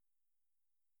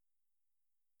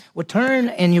Well, turn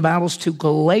in your Bibles to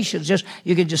Galatians.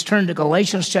 You can just turn to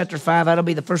Galatians chapter 5. That'll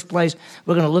be the first place.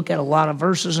 We're going to look at a lot of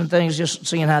verses and things, just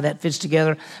seeing how that fits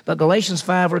together. But Galatians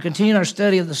 5, we're continuing our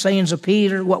study of the sayings of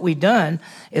Peter. What we've done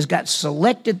is got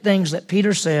selected things that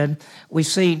Peter said. We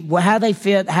see how they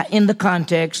fit in the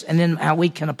context, and then how we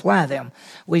can apply them.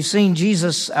 We've seen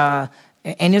Jesus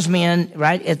and his men,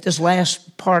 right, at this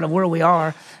last part of where we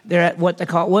are. They're at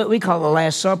what we call the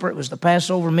Last Supper. It was the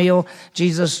Passover meal.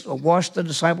 Jesus washed the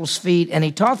disciples' feet, and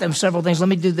he taught them several things. Let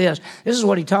me do this. This is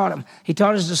what he taught them. He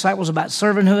taught his disciples about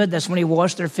servanthood. That's when he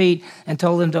washed their feet and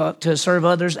told them to serve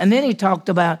others. And then he talked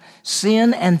about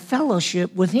sin and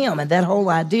fellowship with him. And that whole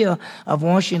idea of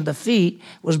washing the feet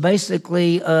was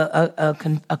basically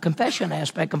a confession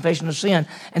aspect, confession of sin.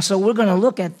 And so we're going to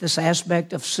look at this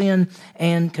aspect of sin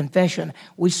and confession.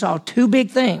 We saw two big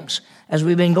things as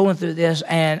we've been going through this,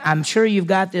 and I'm sure you've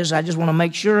got this. I just want to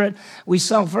make sure we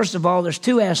saw, first of all, there's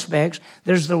two aspects.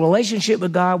 There's the relationship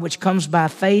with God, which comes by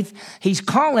faith. He's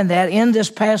calling that in this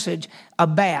passage a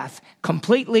bath,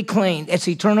 completely clean. It's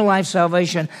eternal life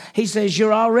salvation. He says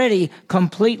you're already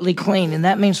completely clean, and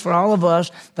that means for all of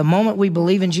us, the moment we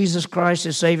believe in Jesus Christ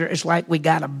as Savior, it's like we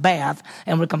got a bath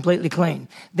and we're completely clean.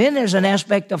 Then there's an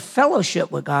aspect of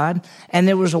fellowship with God, and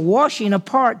there was a washing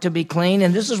apart to be clean,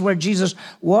 and this is where Jesus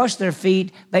washed their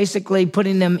feet, basically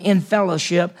putting them in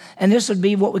fellowship, and this would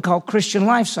be what we call Christian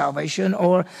life salvation,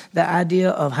 or the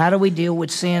idea of how do we deal with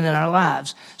sin in our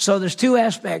lives. So there's two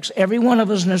aspects. Every one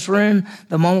of us in this room,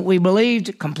 the moment we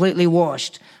believed, completely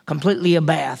washed, completely a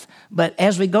bath. But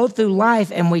as we go through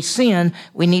life and we sin,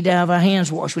 we need to have our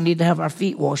hands washed. We need to have our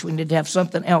feet washed. We need to have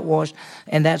something else washed,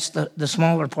 and that's the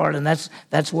smaller part, and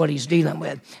that's what he's dealing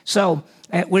with. So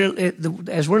as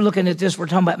we're looking at this, we're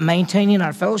talking about maintaining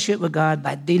our fellowship with God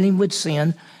by dealing with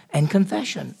sin and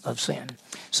confession of sin.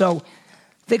 So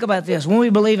think about this. When we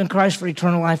believe in Christ for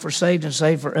eternal life, we're saved and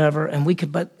saved forever.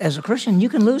 But as a Christian, you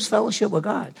can lose fellowship with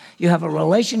God. You have a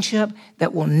relationship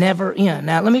that will never end.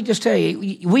 Now, let me just tell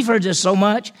you, we've heard this so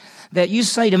much that you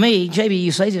say to me, JB,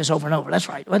 you say this over and over. That's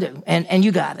right, I do. And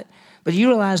you got it. But you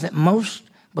realize that most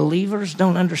believers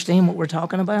don't understand what we're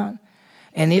talking about?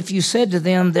 And if you said to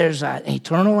them there's an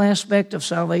eternal aspect of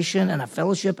salvation and a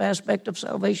fellowship aspect of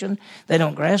salvation, they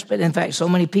don't grasp it. In fact, so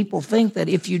many people think that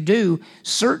if you do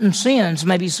certain sins,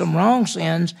 maybe some wrong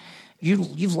sins,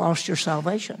 you've lost your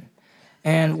salvation.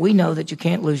 And we know that you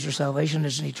can't lose your salvation.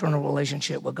 There's an eternal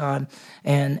relationship with God.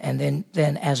 And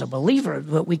then as a believer,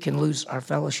 we can lose our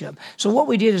fellowship. So what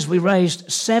we did is we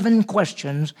raised 7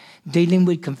 questions dealing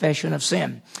with confession of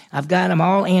sin. I've got them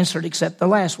all answered except the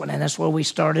last one. And that's where we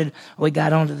started. We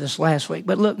got onto this last week.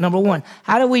 But look, number 1,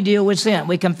 how do we deal with sin?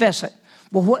 We confess it.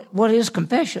 Well, what is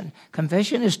confession?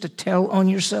 Confession is to tell on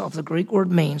yourself. The Greek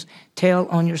word means tell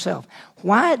on yourself.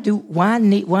 Why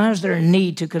is there a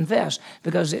need to confess?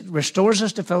 Because it restores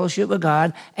us to fellowship with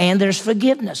God, and there's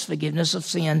forgiveness of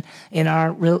sin in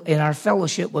our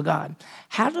fellowship with God.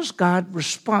 How does God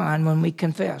respond when we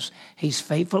confess? He's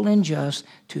faithful and just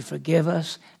to forgive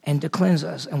us and to cleanse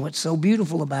us. And what's so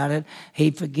beautiful about it,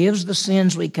 he forgives the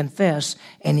sins we confess,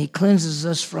 and he cleanses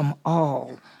us from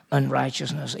all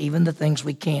unrighteousness, even the things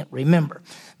we can't remember.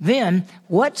 Then,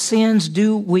 what sins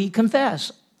do we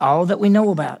confess? All that we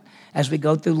know about. As we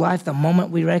go through life, the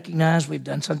moment we recognize we've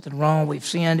done something wrong, we've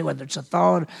sinned, whether it's a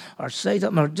thought or say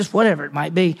something or just whatever it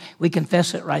might be, we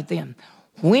confess it right then.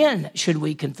 When should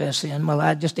we confess sin? Well,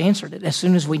 I just answered it. As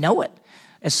soon as we know it.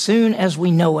 As soon as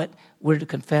we know it, we're to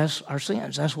confess our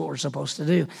sins. That's what we're supposed to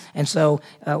do. And so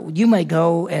you may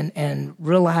go and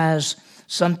realize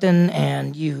something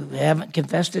and you haven't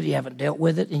confessed it, you haven't dealt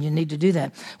with it, and you need to do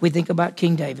that. We think about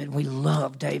King David. We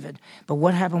love David. But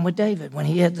what happened with David? When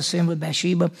he had the sin with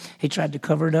Bathsheba, he tried to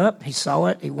cover it up. He saw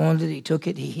it. He wanted it. He took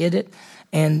it. He hid it.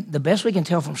 And the best we can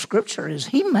tell from Scripture is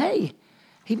it may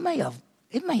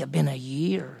have been a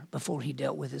year before he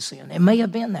dealt with his sin. It may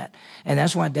have been that. And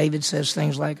that's why David says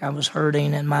things like, I was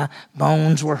hurting and my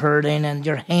bones were hurting and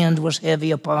your hand was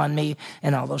heavy upon me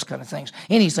and all those kind of things.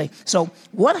 Anyway, so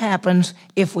what happens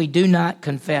if we do not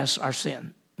confess our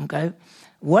sin? Okay?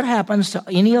 What happens to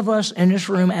any of us in this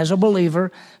room as a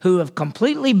believer who have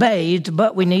completely bathed,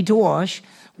 but we need to wash?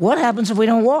 What happens if we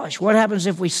don't wash? What happens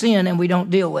if we sin and we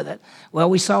don't deal with it? Well,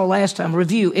 we saw last time,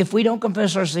 review. If we don't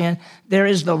confess our sin, there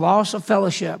is the loss of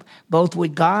fellowship, both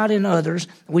with God and others.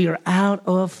 We are out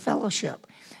of fellowship.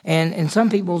 And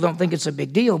some people don't think it's a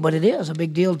big deal, but it is a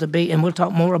big deal to be, and we'll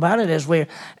talk more about it as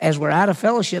we're out of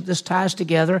fellowship. This ties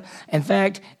together. In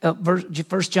fact,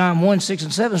 1 John 1, 6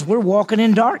 and 7 is we're walking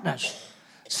in darkness.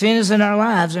 Sin is in our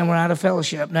lives and we're out of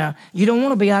fellowship. Now, you don't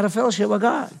want to be out of fellowship with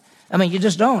God. I mean, you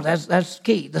just don't. That's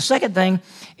key. The second thing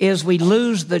is we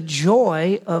lose the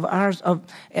joy of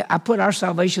I put our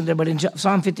salvation there, but in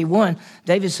Psalm 51,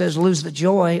 David says, lose the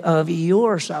joy of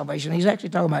your salvation. He's actually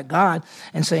talking about God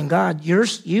and saying, God,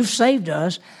 you've saved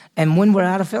us, and when we're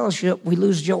out of fellowship, we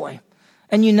lose joy.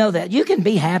 And you know that. You can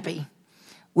be happy.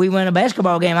 We win a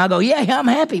basketball game. I go, yeah, I'm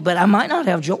happy, but I might not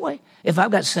have joy. If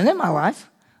I've got sin in my life,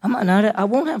 I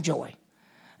won't have joy.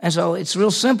 And so it's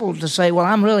real simple to say, well,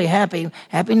 I'm really happy.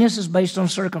 Happiness is based on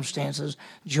circumstances.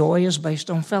 Joy is based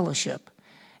on fellowship.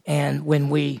 And when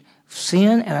we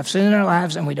sin and have sin in our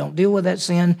lives and we don't deal with that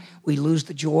sin, we lose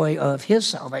the joy of his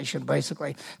salvation,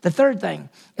 basically. The third thing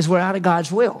is we're out of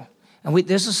God's will. And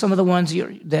this is some of the ones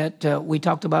that we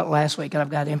talked about last week, and I've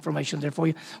got information there for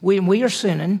you. When we are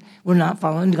sinning, we're not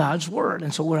following God's word,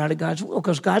 and so we're out of God's will,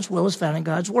 because God's will is found in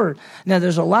God's word. Now,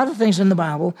 there's a lot of things in the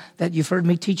Bible that you've heard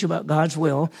me teach about God's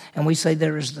will, and we say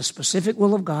there is the specific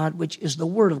will of God, which is the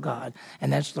word of God,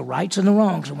 and that's the rights and the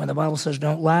wrongs. And when the Bible says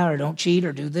don't lie or don't cheat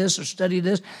or do this or study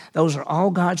this, those are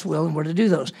all God's will, and we're to do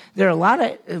those. There are a lot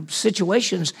of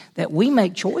situations that we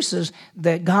make choices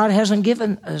that God hasn't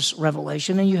given us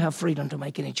revelation, and you have freedom to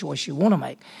make any choice you want to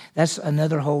make. That's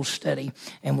another whole study,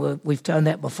 and we've done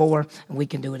that before, and we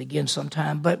can do it again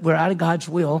sometime. But we're out of God's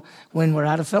will when we're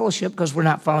out of fellowship because we're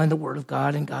not following the word of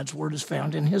God, and God's word is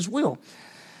found in his will.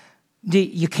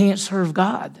 You can't serve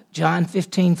God. John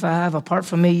 15:5, apart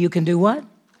from me, you can do what?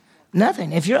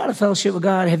 Nothing. If you're out of fellowship with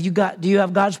God, do you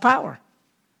have God's power?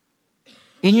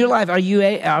 In your life, are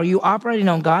you operating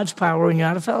on God's power when you're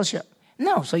out of fellowship?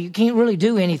 No, so you can't really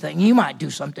do anything. You might do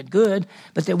something good,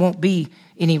 but there won't be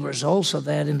any results of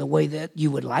that in the way that you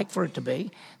would like for it to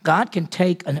be. God can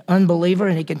take an unbeliever,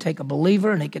 and he can take a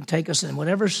believer, and he can take us in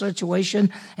whatever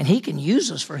situation, and he can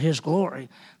use us for his glory.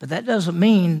 But that doesn't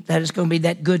mean that it's going to be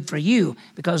that good for you,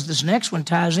 because this next one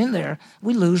ties in there.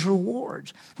 We lose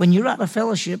rewards. When you're out of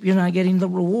fellowship, you're not getting the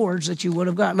rewards that you would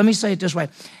have got. Let me say it this way.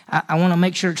 I want to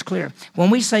make sure it's clear. When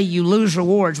we say you lose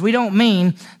rewards, we don't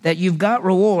mean that you've got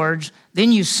rewards,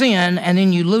 then you sin, and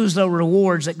then you lose the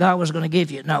rewards that God was going to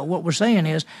give you. No, what we're saying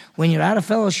is when you're out of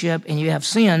fellowship and you have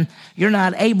sin, you're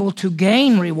not able to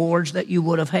gain rewards that you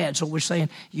would have had. So we're saying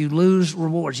you lose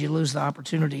rewards. You lose the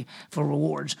opportunity for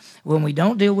rewards. When we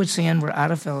don't deal with sin, we're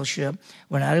out of fellowship.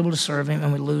 We're not able to serve him,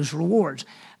 and we lose rewards.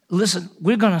 Listen,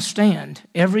 we're going to stand.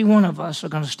 Every one of us are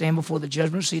going to stand before the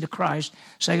judgment seat of Christ,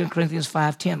 2 Corinthians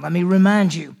 5:10. Let me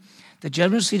remind you, the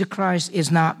judgment seat of Christ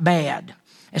is not bad.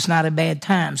 It's not a bad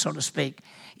time, so to speak.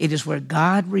 It is where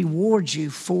God rewards you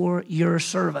for your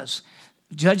service.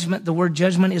 Judgment, the word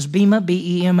judgment is bema,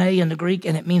 B-E-M-A in the Greek,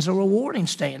 and it means a rewarding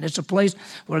stand. It's a place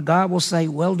where God will say,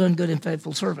 well done, good and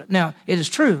faithful servant. Now, it is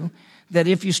true that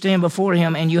if you stand before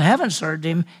him and you haven't served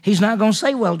him, he's not going to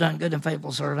say, well done, good and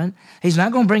faithful servant. He's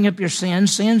not going to bring up your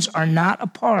sins. Sins are not a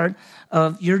part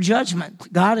of your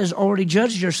judgment. God has already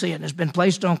judged your sin. It's been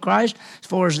placed on Christ as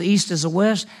far as the east is the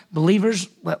west. Believers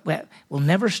will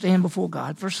never stand before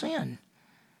God for sin,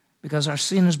 because our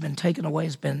sin has been taken away.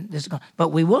 It's gone.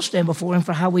 But we will stand before him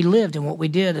for how we lived and what we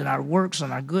did and our works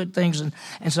and our good things. And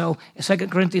so 2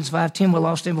 Corinthians 5:10, we'll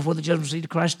all stand before the judgment seat of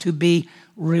Christ to be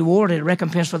rewarded,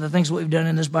 recompense for the things that we've done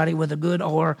in this body, whether good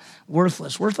or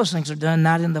worthless. Worthless things are done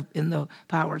not in the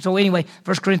power. So anyway,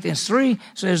 1 Corinthians 3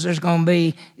 says it's going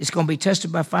to be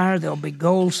tested by fire. There'll be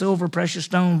gold, silver, precious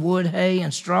stone, wood, hay,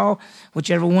 and straw.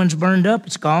 Whichever one's burned up,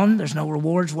 it's gone. There's no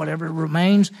rewards. Whatever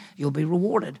remains, you'll be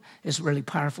rewarded. It's really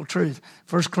powerful truth.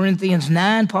 1 Corinthians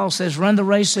 9, Paul says, run the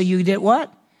race so you get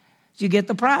what? You get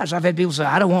the prize. I've had people say,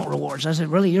 I don't want rewards. I said,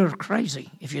 really, you're crazy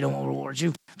if you don't want rewards.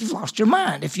 You've lost your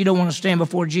mind if you don't want to stand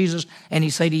before Jesus and he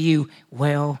say to you,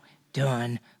 well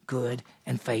done, good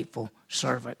and faithful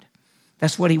servant.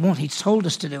 That's what he wants. He's told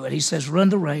us to do it. He says, run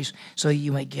the race so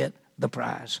you may get the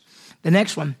prize. The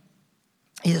next one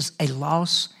is a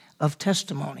loss of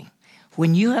testimony.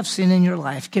 When you have sin in your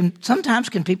life, sometimes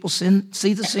people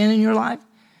see the sin in your life?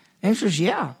 The answer is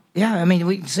yeah. Yeah, I mean,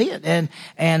 we can see it,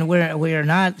 and we're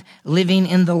not living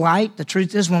in the light. The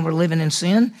truth is, when we're living in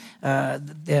sin,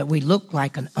 that we look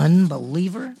like an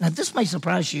unbeliever. Now, this may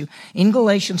surprise you. In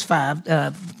Galatians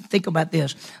 5, think about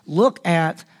this. Look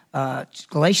at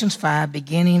Galatians 5,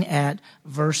 beginning at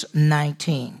verse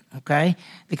 19, okay?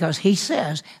 Because he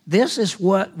says, this is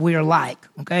what we're like,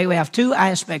 okay? We have two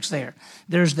aspects there.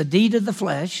 There's the deed of the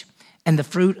flesh and the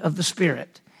fruit of the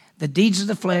Spirit. The deeds of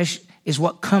the flesh is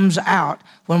what comes out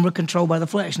when we're controlled by the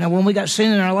flesh. Now, when we got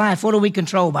sin in our life, what are we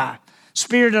controlled by?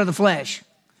 Spirit or the flesh?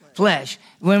 Flesh.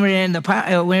 When we're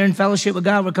in fellowship with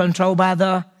God, we're controlled by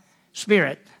the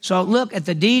Spirit. So look at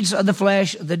the deeds of the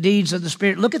flesh, the deeds of the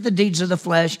Spirit. Look at the deeds of the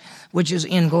flesh, which is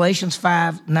in Galatians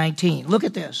 5:19. Look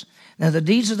at this. Now, the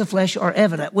deeds of the flesh are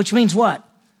evident, which means what?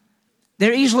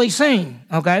 They're easily seen,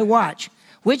 okay? Watch.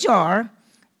 Which are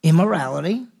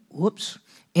immorality,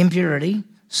 impurity,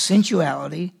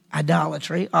 sensuality,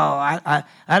 idolatry. Oh, I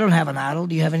don't have an idol.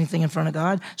 Do you have anything in front of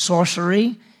God?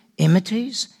 Sorcery,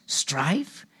 enmities,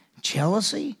 strife,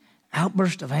 jealousy,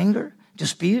 outburst of anger,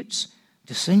 disputes,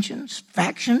 dissensions,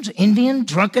 factions, envying,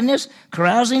 drunkenness,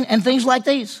 carousing, and things like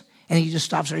these. And he just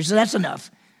stops there. He says, that's enough.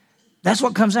 That's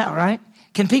what comes out, right?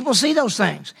 Can people see those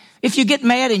things? If you get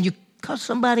mad and you cuss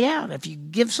somebody out, if you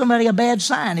give somebody a bad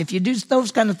sign, if you do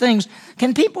those kind of things,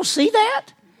 can people see that?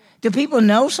 Do people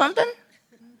know something?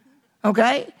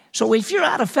 Okay? So if you're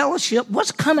out of fellowship,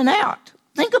 what's coming out?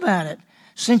 Think about it.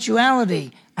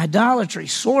 Sensuality, idolatry,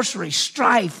 sorcery,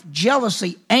 strife,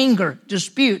 jealousy, anger,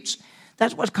 disputes.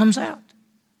 That's what comes out.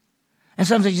 And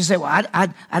sometimes you say, well,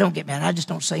 I don't get mad. I just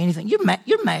don't say anything. You're mad.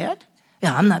 You're mad.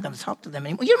 Yeah, I'm not going to talk to them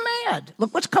anymore. You're mad.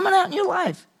 Look what's coming out in your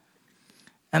life.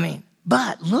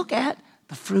 But look at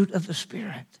the fruit of the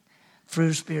Spirit. The fruit of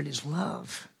the Spirit is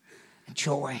love and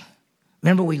joy.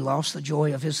 Remember, we lost the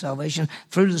joy of his salvation.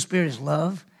 Fruit of the Spirit is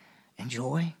love and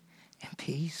joy and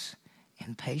peace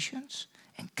and patience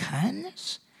and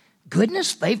kindness,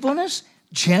 goodness, faithfulness,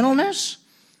 gentleness,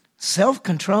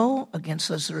 self-control. Against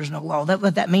us there is no law.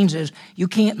 What that means is you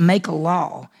can't make a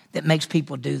law that makes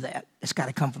people do that. It's got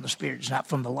to come from the Spirit. It's not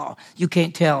from the law. You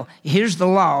can't tell, here's the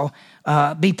law,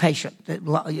 be patient. The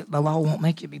law won't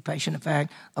make you be patient. In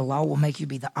fact, a law will make you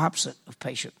be the opposite of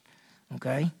patient.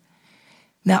 Okay?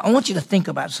 Now, I want you to think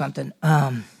about something.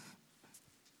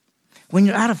 When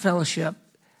you're out of fellowship,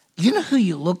 you know who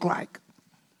you look like?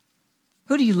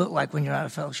 Who do you look like when you're out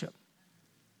of fellowship?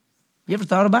 You ever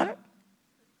thought about it?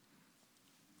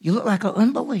 You look like an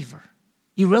unbeliever.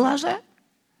 You realize that?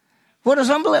 How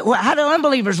do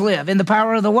unbelievers live? In the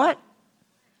power of the what?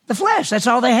 The flesh. That's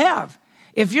all they have.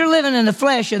 If you're living in the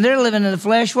flesh and they're living in the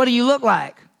flesh, what do you look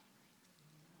like?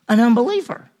 An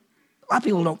unbeliever. A lot of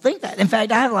people don't think that. In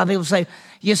fact, I have a lot of people say,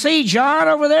 you see John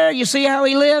over there? You see how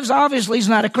he lives? Obviously, he's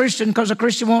not a Christian because a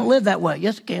Christian won't live that way.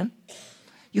 Yes, it can.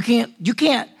 You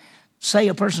can't say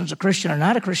a person's a Christian or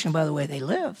not a Christian by the way they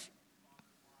live.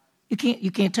 You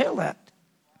can't tell that.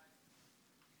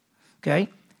 Okay?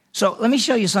 So let me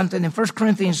show you something. In 1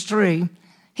 Corinthians 3,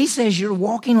 he says you're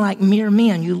walking like mere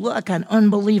men. You look like an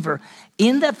unbeliever.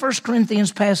 In that 1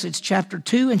 Corinthians passage, chapter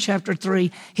 2 and chapter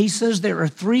 3, he says there are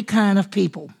three kinds of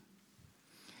people.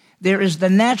 There is the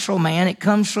natural man. It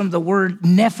comes from the word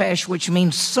nephesh, which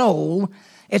means soul.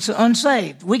 It's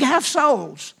unsaved. We have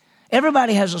souls.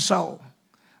 Everybody has a soul.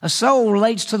 A soul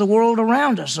relates to the world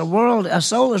around us. A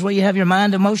soul is where you have your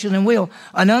mind, emotion, and will.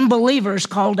 An unbeliever is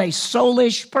called a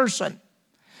soulish person.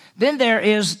 Then there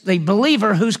is the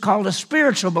believer who's called a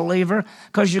spiritual believer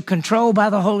because you're controlled by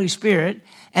the Holy Spirit.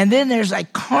 And then there's a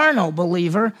carnal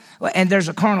believer, and there's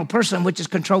a carnal person which is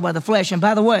controlled by the flesh. And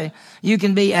by the way, you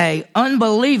can be an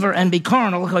unbeliever and be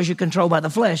carnal because you're controlled by the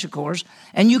flesh, of course.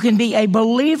 And you can be a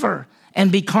believer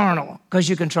and be carnal because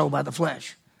you're controlled by the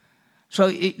flesh. So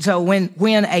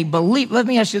when a believer, let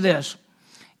me ask you this.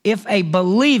 If a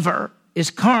believer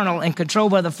is carnal and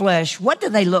controlled by the flesh, what do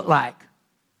they look like?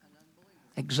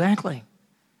 Exactly.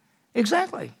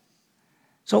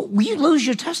 So you lose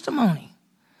your testimony.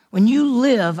 When you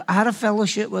live out of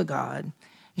fellowship with God,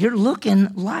 you're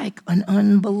looking like an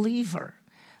unbeliever.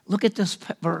 Look at this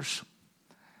verse.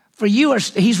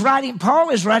 Paul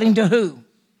is writing to who?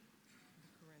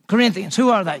 Corinthians. Who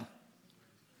are they?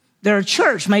 They're a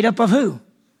church made up of who?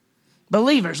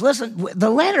 Believers. Listen, the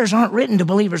letters aren't written to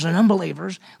believers and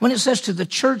unbelievers. When it says to the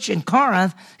church in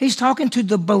Corinth, he's talking to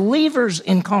the believers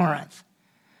in Corinth.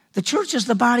 The church is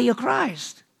the body of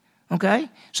Christ. Okay?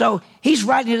 So he's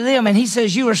writing to them and he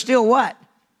says, you are still what?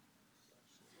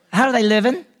 How are they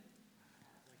living?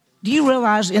 Do you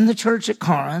realize in the church at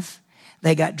Corinth,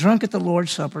 they got drunk at the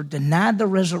Lord's Supper, denied the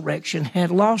resurrection,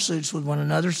 had lawsuits with one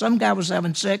another. Some guy was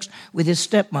having sex with his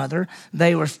stepmother.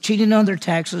 They were cheating on their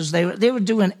taxes. They were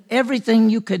doing everything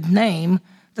you could name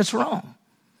that's wrong.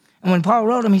 And when Paul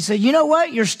wrote them, he said, you know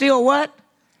what? You're still what?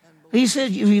 He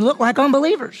said, you look like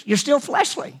unbelievers. You're still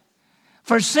fleshly.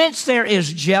 For since there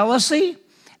is jealousy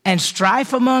and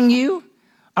strife among you,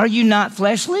 are you not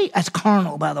fleshly? That's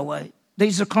carnal, by the way.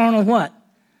 These are carnal what?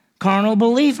 Carnal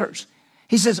believers.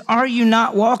 He says, are you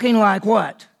not walking like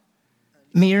what?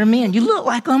 Mere men. You look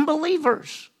like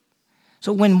unbelievers.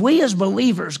 So when we as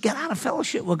believers get out of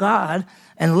fellowship with God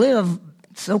and live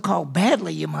so-called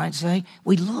badly, you might say,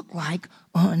 we look like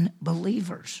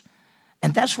unbelievers.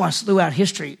 And that's why throughout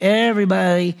history,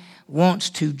 everybody wants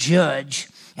to judge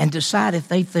and decide if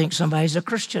they think somebody's a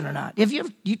Christian or not. If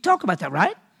you talk about that,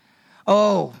 right?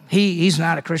 Oh, he's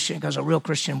not a Christian because a real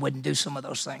Christian wouldn't do some of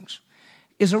those things.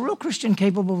 Is a real Christian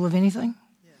capable of anything?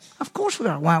 Yes. Of course we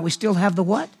are. Why? We still have the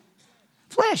what?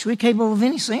 Flesh. We're capable of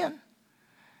any sin.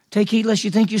 Take heed lest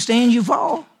you think you stand, you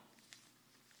fall.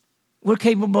 We're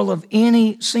capable of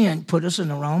any sin. Put us in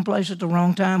the wrong place at the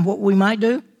wrong time. What we might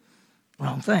do?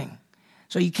 Wrong thing.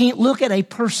 So you can't look at a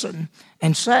person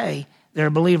and say they're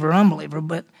a believer or unbeliever,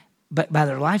 but by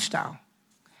their lifestyle.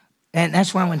 And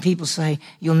that's why when people say,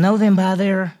 you'll know them by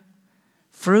their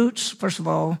fruits, first of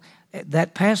all,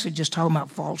 that passage is talking about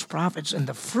false prophets, and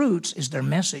the fruits is their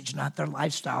message, not their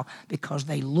lifestyle, because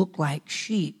they look like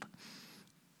sheep.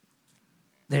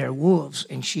 They're wolves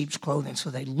in sheep's clothing, so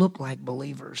they look like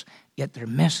believers, yet their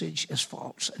message is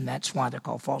false. And that's why they're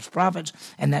called false prophets,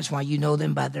 and that's why you know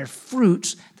them by their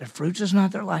fruits. Their fruits is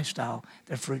not their lifestyle.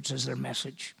 Their fruits is their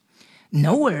message.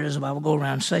 Nowhere does the Bible go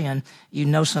around saying you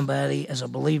know somebody as a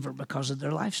believer because of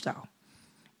their lifestyle.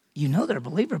 You know they're a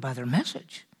believer by their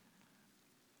message,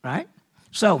 right?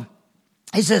 So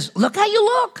he says, look how you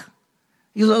look.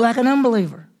 You look like an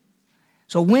unbeliever.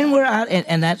 So when we're out,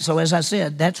 so as I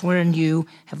said, that's when you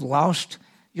have lost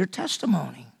your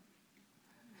testimony.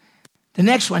 The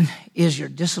next one is you're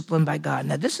disciplined by God.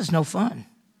 Now, this is no fun.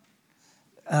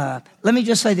 Let me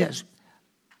just say this.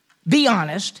 Be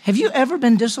honest. Have you ever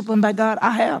been disciplined by God?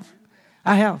 I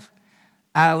have.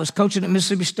 I was coaching at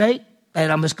Mississippi State,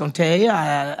 and I'm just going to tell you,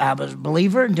 I was a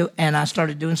believer, and I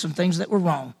started doing some things that were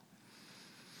wrong.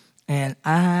 And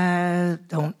I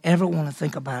don't ever want to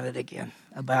think about it again,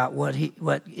 about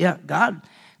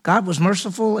God was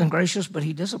merciful and gracious, but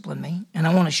he disciplined me. And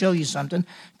I want to show you something.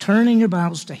 Turn in your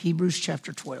Bibles to Hebrews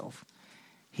chapter 12.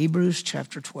 Hebrews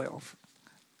chapter 12.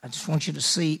 I just want you to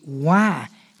see why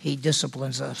he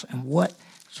disciplines us and what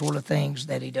sort of things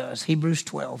that he does. Hebrews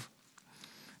 12.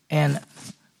 And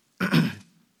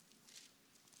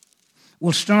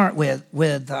we'll start with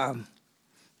we've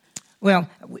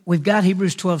got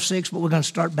Hebrews 12:6, but we're going to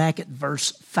start back at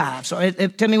verse 5. So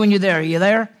tell me when you're there. Are you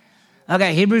there?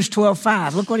 Okay, Hebrews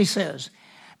 12:5. Look what he says.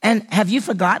 And have you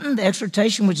forgotten the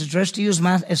exhortation which is addressed to you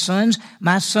as sons?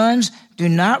 My sons, do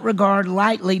not regard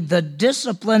lightly the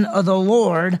discipline of the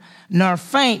Lord, nor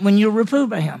faint when you're reproved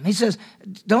by him. He says,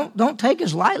 don't take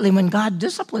as lightly when God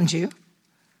disciplines you.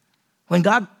 When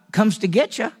God comes to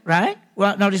get you, right?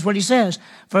 Well, notice what he says.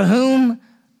 For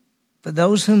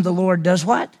those whom the Lord does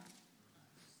what?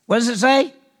 What does it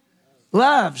say?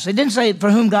 Loves. It didn't say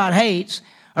for whom God hates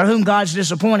or whom God's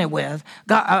disappointed with.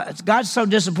 God's so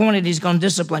disappointed he's going to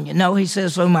discipline you. No, he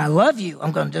says, for whom I love you,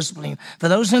 I'm going to discipline you. For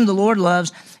those whom the Lord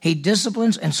loves, he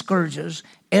disciplines and scourges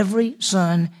every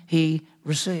son he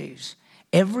receives.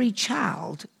 Every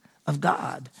child of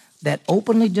God that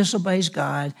openly disobeys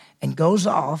God and goes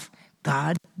off,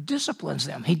 God disciplines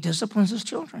them. He disciplines his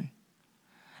children.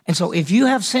 And so if you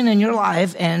have sin in your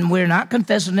life and we're not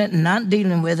confessing it and not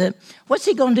dealing with it, what's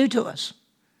he going to do to us?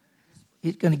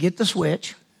 He's going to get the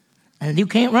switch, and you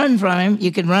can't run from him.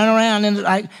 You can run around.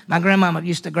 And my grandmama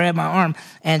used to grab my arm,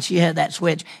 and she had that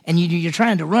switch, and you're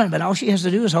trying to run, but all she has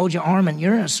to do is hold your arm, and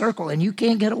you're in a circle, and you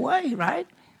can't get away, right?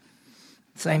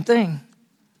 Same thing.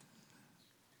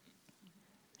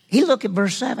 Look at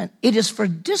verse 7. It is for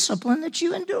discipline that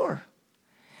you endure.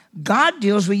 God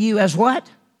deals with you as what?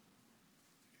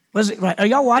 Was it right? Are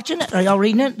y'all watching it? Are y'all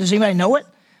reading it? Does anybody know it?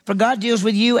 For God deals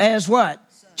with you as what?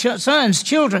 Sons,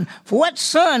 children. For what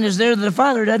son is there that the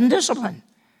father doesn't discipline?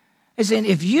 It's saying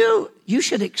if you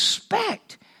should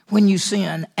expect when you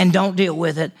sin and don't deal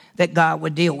with it, that God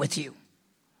would deal with you.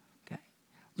 Okay.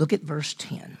 Look at verse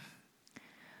 10.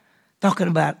 Talking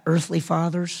about earthly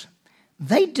fathers.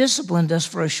 They disciplined us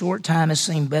for a short time as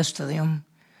seemed best to them,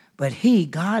 but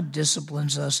God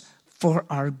disciplines us for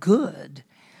our good,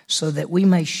 so that we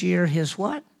may share his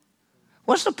what?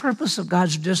 What's the purpose of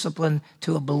God's discipline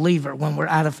to a believer when we're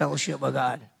out of fellowship with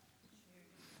God?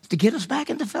 To get us back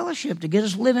into fellowship, to get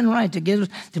us living right,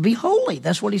 to be holy.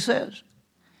 That's what he says.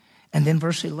 And then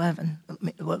verse 11,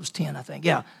 what was 10, I think.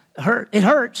 Yeah, it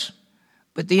hurts,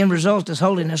 but the end result is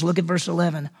holiness. Look at verse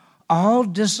 11. All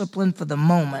discipline for the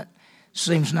moment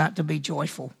seems not to be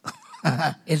joyful.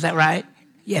 Is that right?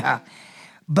 Yeah.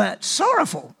 But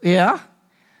sorrowful. Yeah.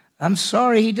 I'm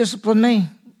sorry he disciplined me.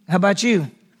 How about you?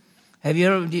 Have you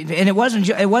ever? And it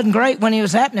wasn't great when it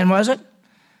was happening, was it?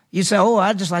 You say, oh,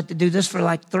 I'd just like to do this for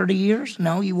like 30 years.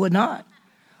 No, you would not.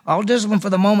 All discipline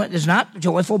for the moment is not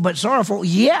joyful, but sorrowful.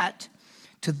 Yet,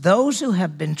 to those who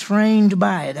have been trained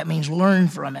by it, that means learn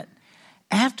from it,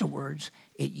 afterwards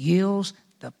it yields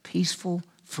the peaceful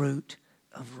fruit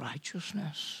of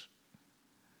righteousness.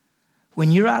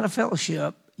 When you're out of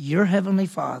fellowship, your heavenly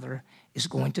Father is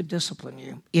going to discipline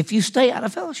you if you stay out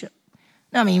of fellowship.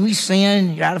 I mean, we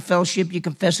sin, you're out of fellowship, you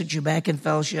confess that you're back in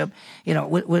fellowship. You know,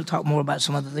 we'll talk more about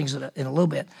some other things in a little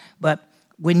bit. But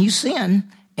when you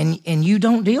sin and you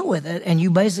don't deal with it, and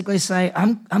you basically say,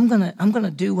 I'm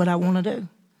gonna do what I want to do.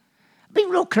 Be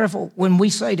real careful when we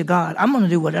say to God, I'm going to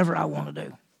do whatever I want to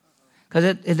do, because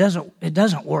it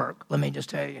doesn't work. Let me just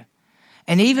tell you.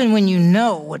 And even when you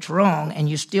know what's wrong and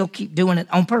you still keep doing it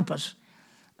on purpose,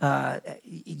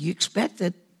 you expect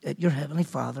that your Heavenly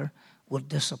Father will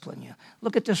discipline you.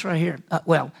 Look at this right here.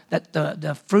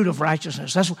 The fruit of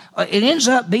righteousness. It ends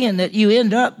up being that you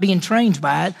end up being trained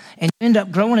by it, and you end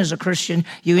up growing as a Christian.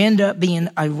 You end up being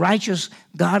a righteous,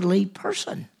 godly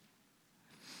person.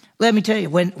 Let me tell you,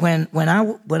 when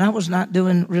I was not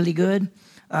doing really good,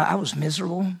 I was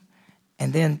miserable,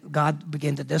 and then God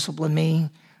began to discipline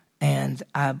me, and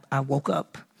I woke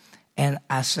up, and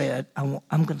I said, I'm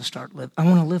going to start live. I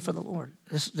want to live for the Lord.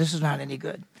 This is not any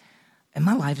good. And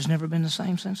my life has never been the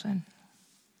same since then.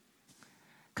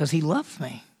 Because He loves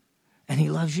me, and He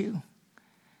loves you.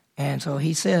 And so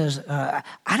He says, I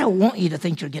don't want you to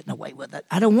think you're getting away with it.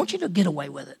 I don't want you to get away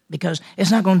with it, because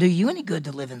it's not going to do you any good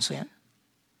to live in sin.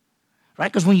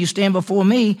 Right? Because when you stand before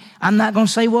me, I'm not going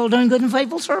to say, well done, good and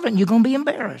faithful servant. You're going to be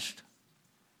embarrassed.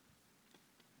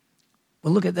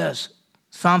 Well, look at this.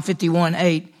 Psalm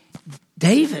 51:8.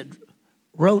 David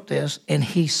wrote this, and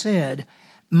he said,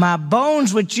 my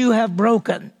bones which you have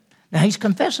broken. Now, he's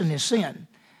confessing his sin.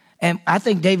 And I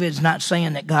think David's not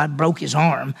saying that God broke his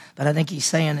arm, but I think he's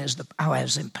saying I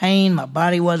was in pain, my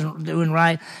body wasn't doing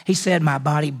right. He said, my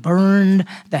body burned,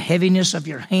 the heaviness of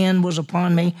your hand was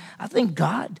upon me. I think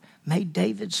God made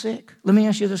David sick. Let me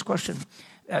ask you this question.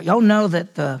 Y'all know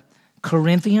that the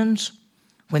Corinthians,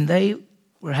 when they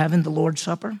were having the Lord's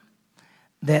Supper,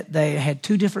 that they had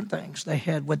two different things. They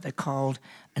had what they called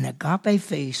an agape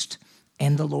feast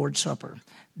and the Lord's Supper.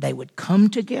 They would come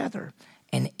together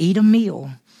and eat a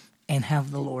meal and have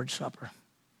the Lord's Supper.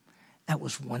 That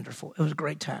was wonderful. It was a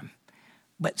great time.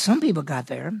 But some people got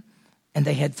there and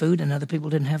they had food, and other people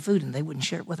didn't have food, and they wouldn't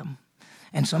share it with them.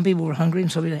 And some people were hungry,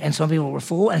 and some people were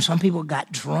full, and some people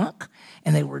got drunk,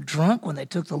 and they were drunk when they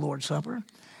took the Lord's Supper.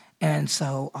 And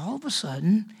so all of a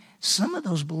sudden, some of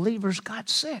those believers got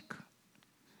sick.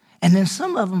 And then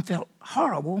some of them felt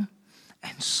horrible,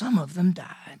 and some of them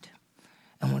died.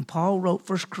 And when Paul wrote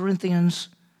 1 Corinthians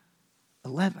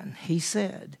 11, he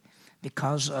said,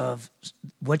 because of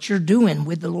what you're doing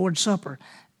with the Lord's Supper,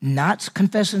 not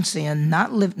confessing sin,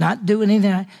 not doing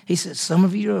anything, he said, some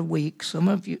of you are weak, some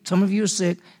of you are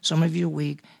sick, some of you are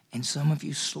weak, and some of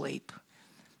you sleep.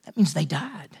 That means they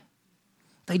died.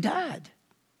 They died.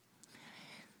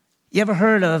 You ever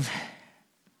heard of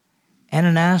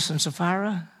Ananias and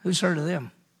Sapphira? Who's heard of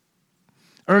them?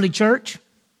 Early church.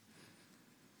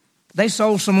 They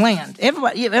sold some land.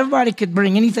 Everybody could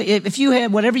bring anything. If you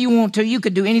had whatever you want to, you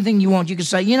could do anything you want. You could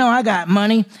say, I got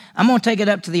money. I'm going to take it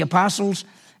up to the apostles,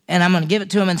 and I'm going to give it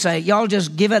to them and say, y'all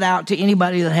just give it out to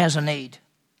anybody that has a need.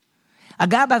 A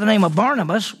guy by the name of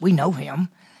Barnabas, we know him.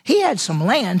 He had some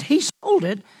land. He sold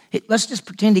it. Let's just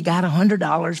pretend he got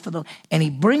 $100 and he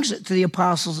brings it to the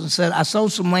apostles and said, I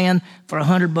sold some land for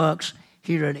 $100.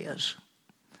 Here it is.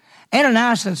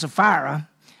 Ananias and Sapphira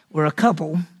were a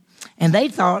couple, and they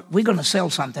thought, we're going to sell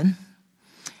something.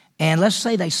 And let's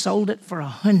say they sold it for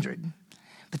 100,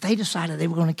 but they decided they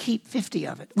were going to keep 50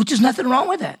 of it, which is nothing wrong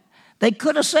with that. They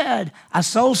could have said, I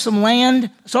sold some land,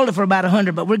 sold it for about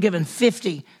 100, but we're giving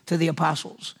 50 to the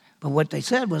apostles. But what they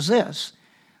said was this: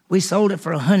 we sold it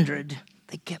for 100.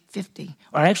 They kept 50.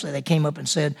 Or actually, they came up and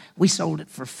said, we sold it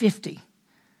for 50.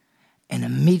 And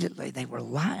immediately they were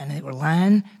lying. They were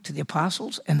lying to the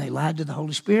apostles, and they lied to the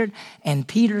Holy Spirit. And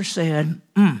Peter said,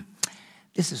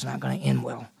 this is not going to end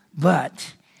well.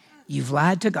 But you've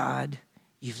lied to God,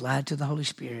 you've lied to the Holy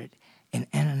Spirit, and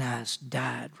Ananias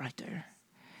died right there.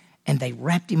 And they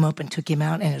wrapped him up and took him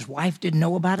out, and his wife didn't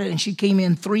know about it, and she came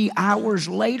in 3 hours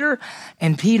later,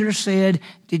 and Peter said,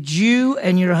 did you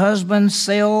and your husband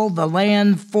sell the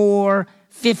land for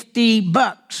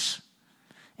 $50?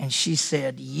 And she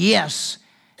said, yes.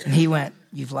 And he went,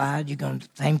 you've lied.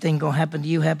 Same thing going to happen to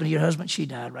you, happen to your husband. She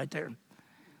died right there.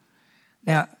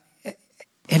 Now,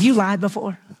 have you lied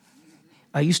before?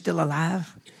 Are you still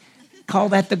alive? Call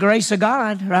that the grace of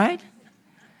God, right?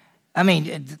 I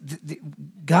mean,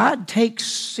 God takes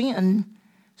sin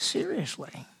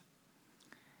seriously.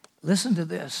 Listen to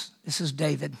this. This is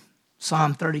David,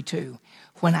 Psalm 32.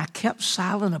 When I kept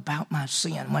silent about my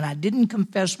sin, when I didn't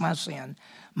confess my sin,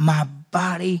 my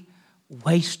body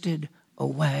wasted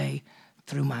away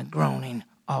through my groaning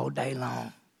all day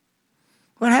long.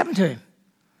 What happened to him?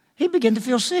 he began to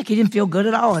feel sick. He didn't feel good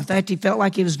at all. In fact, he felt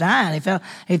like he was dying. He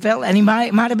felt, and he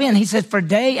might have been. He said, for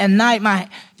day and night,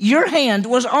 your hand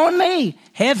was on me,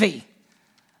 heavy.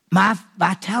 My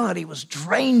vitality was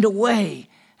drained away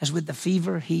as with the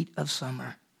fever heat of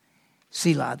summer.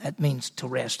 Selah, that means to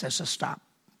rest. That's a stop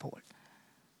point.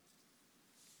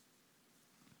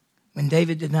 When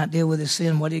David did not deal with his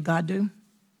sin, what did God do?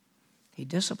 He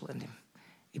disciplined him.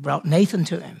 He brought Nathan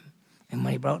to him. And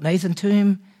when he brought Nathan to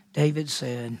him, David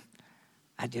said,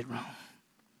 I did wrong.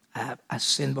 I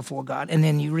sinned before God. And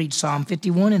then you read Psalm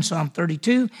 51 and Psalm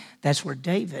 32. That's where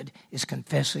David is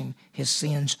confessing his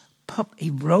sins. He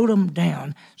wrote them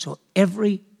down so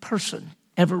every person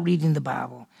ever reading the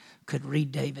Bible could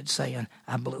read David saying,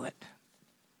 I blew it.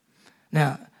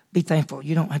 Now, be thankful.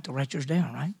 You don't have to write yours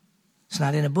down, right? It's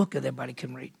not in a book that everybody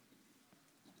can read.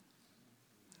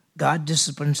 God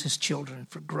disciplines his children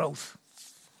for growth.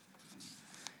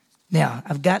 Now,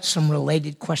 I've got some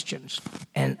related questions,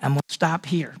 and I'm going to stop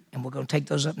here, and we're going to take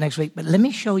those up next week. But let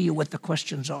me show you what the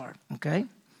questions are, okay?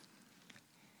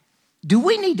 Do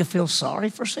we need to feel sorry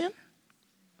for sin?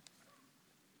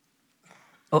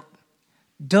 Oh,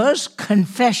 does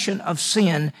confession of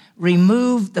sin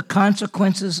remove the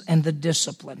consequences and the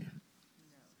discipline?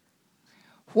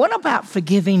 What about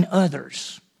forgiving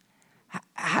others?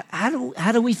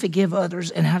 How do we forgive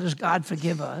others, and how does God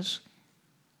forgive us?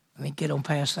 Let me get on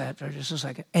past that for just a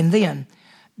second. And then,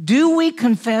 do we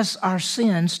confess our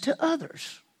sins to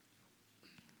others?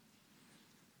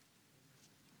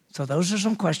 So those are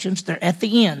some questions. They're at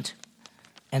the end.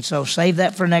 And so save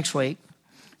that for next week.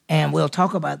 And we'll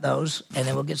talk about those, and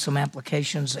then we'll get some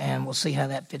applications, and we'll see how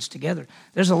that fits together.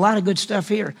 There's a lot of good stuff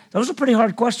here. Those are pretty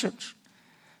hard questions.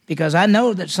 Because I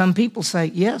know that some people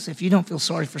say, yes, if you don't feel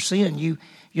sorry for sin,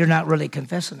 you're not really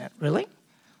confessing it. Really?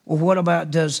 Well, what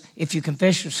about if you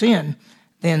confess your sin,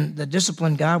 then the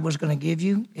discipline God was going to give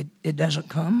you, it doesn't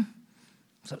come?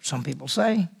 So some people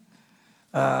say.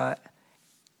 I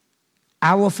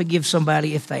will forgive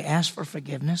somebody if they ask for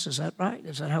forgiveness. Is that right?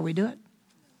 Is that how we do it?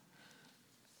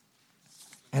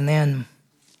 And then,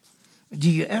 do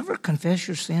you ever confess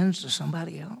your sins to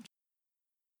somebody else?